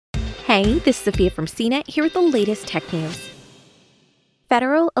Hey, this is Sophia from CNET here with the latest tech news.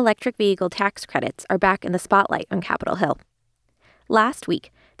 Federal electric vehicle tax credits are back in the spotlight on Capitol Hill. Last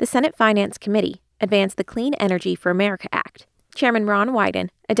week, the Senate Finance Committee advanced the Clean Energy for America Act. Chairman Ron Wyden,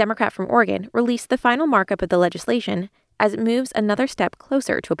 a Democrat from Oregon, released the final markup of the legislation as it moves another step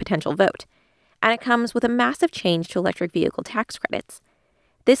closer to a potential vote. And it comes with a massive change to electric vehicle tax credits.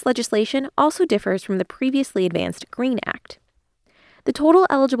 This legislation also differs from the previously advanced Green Act. The total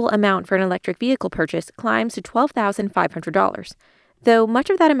eligible amount for an electric vehicle purchase climbs to $12,500, though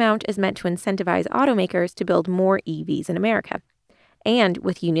much of that amount is meant to incentivize automakers to build more EVs in America, and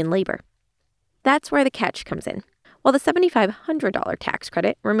with union labor. That's where the catch comes in. While the $7,500 tax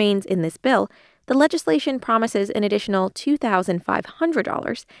credit remains in this bill, the legislation promises an additional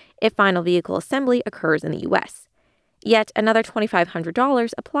 $2,500 if final vehicle assembly occurs in the U.S. Yet another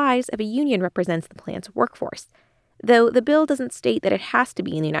 $2,500 applies if a union represents the plant's workforce, though the bill doesn't state that it has to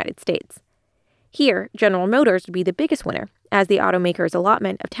be in the United States. Here, General Motors would be the biggest winner, as the automaker's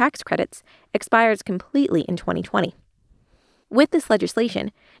allotment of tax credits expires completely in 2020. With this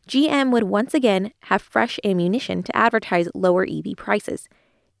legislation, GM would once again have fresh ammunition to advertise lower EV prices,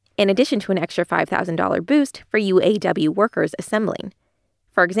 in addition to an extra $5,000 boost for UAW workers assembling.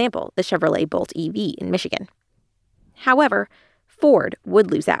 For example, the Chevrolet Bolt EV in Michigan. However, Ford would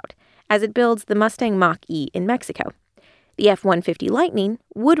lose out, as it builds the Mustang Mach-E in Mexico. The F-150 Lightning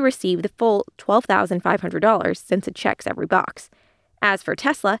would receive the full $12,500 since it checks every box. As for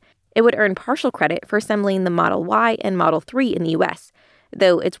Tesla, it would earn partial credit for assembling the Model Y and Model 3 in the U.S.,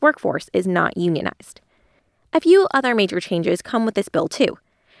 though its workforce is not unionized. A few other major changes come with this bill, too.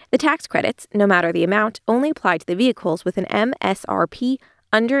 The tax credits, no matter the amount, only apply to the vehicles with an MSRP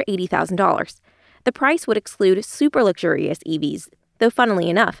under $80,000. The price would exclude super luxurious EVs, though funnily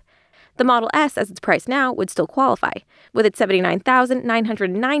enough, the Model S, as it's priced now, would still qualify, with its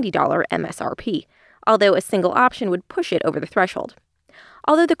 $79,990 MSRP, although a single option would push it over the threshold.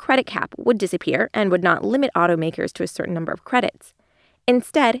 Although the credit cap would disappear and would not limit automakers to a certain number of credits.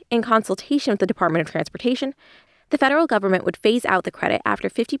 Instead, in consultation with the Department of Transportation, the federal government would phase out the credit after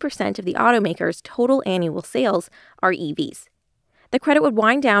 50% of the automaker's total annual sales are EVs. The credit would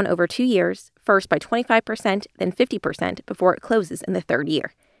wind down over 2 years, first by 25%, then 50% before it closes in the third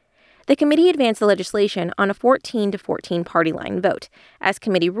year. The committee advanced the legislation on a 14-14 party line vote, as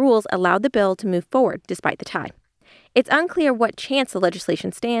committee rules allowed the bill to move forward despite the tie. It's unclear what chance the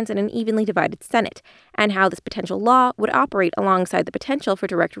legislation stands in an evenly divided Senate, and how this potential law would operate alongside the potential for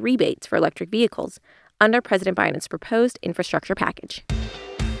direct rebates for electric vehicles under President Biden's proposed infrastructure package.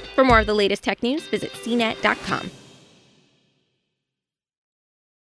 For more of the latest tech news, visit cnet.com.